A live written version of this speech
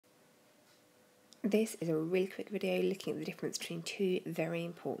This is a really quick video looking at the difference between two very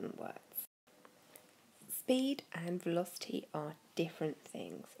important words. Speed and velocity are different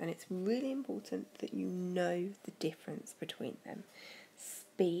things, and it's really important that you know the difference between them.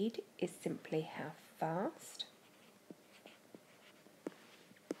 Speed is simply how fast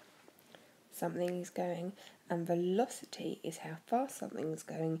something is going, and velocity is how fast something is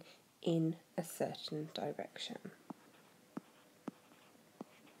going in a certain direction.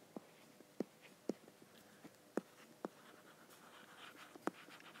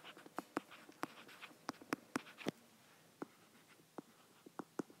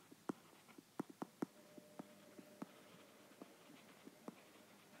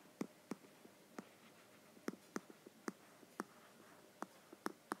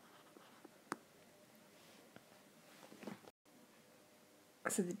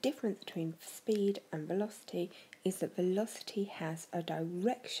 So the difference between speed and velocity is that velocity has a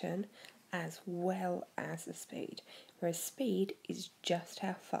direction as well as a speed, whereas speed is just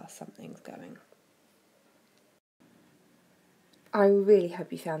how fast something's going. I really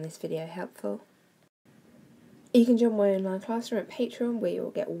hope you found this video helpful. You can join my online classroom at Patreon, where you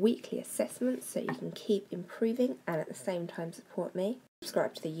will get weekly assessments so you can keep improving and at the same time support me.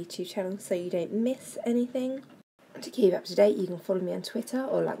 Subscribe to the YouTube channel so you don't miss anything. To keep up to date, you can follow me on Twitter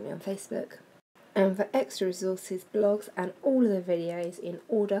or like me on Facebook. And for extra resources, blogs and all of the videos in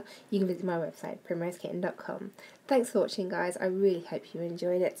order, you can visit my website, primrosekitten.com. Thanks for watching, guys. I really hope you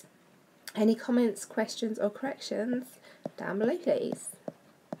enjoyed it. Any comments, questions or corrections down below, please.